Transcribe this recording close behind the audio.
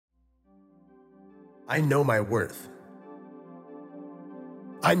I know my worth.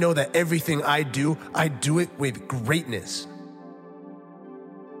 I know that everything I do it with greatness.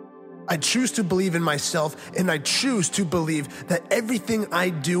 I choose to believe in myself, and I choose to believe that everything I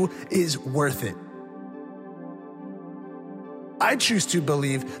do is worth it. I choose to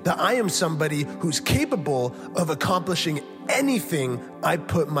believe that I am somebody who's capable of accomplishing anything I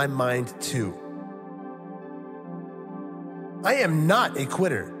put my mind to. I am not a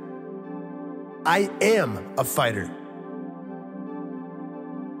quitter. I am a fighter.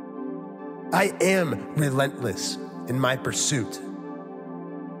 I am relentless in my pursuit.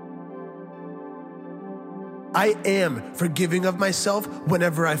 I am forgiving of myself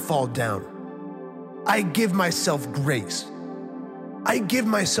whenever I fall down. I give myself grace. I give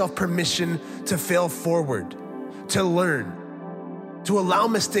myself permission to fail forward, to learn, to allow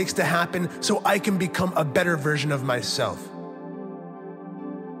mistakes to happen so I can become a better version of myself.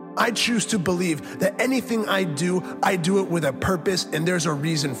 I choose to believe that anything I do it with a purpose, and there's a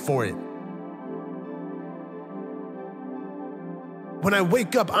reason for it. When I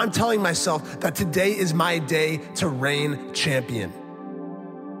wake up, I'm telling myself that today is my day to reign champion.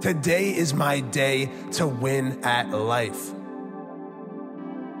 Today is my day to win at life.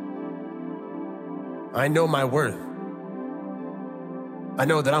 I know my worth. I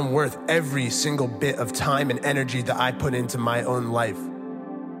know that I'm worth every single bit of time and energy that I put into my own life.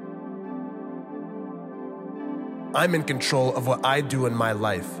 I'm in control of what I do in my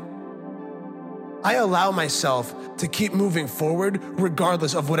life. I allow myself to keep moving forward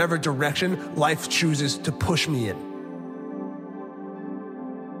regardless of whatever direction life chooses to push me in.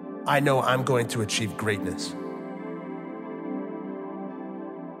 I know I'm going to achieve greatness.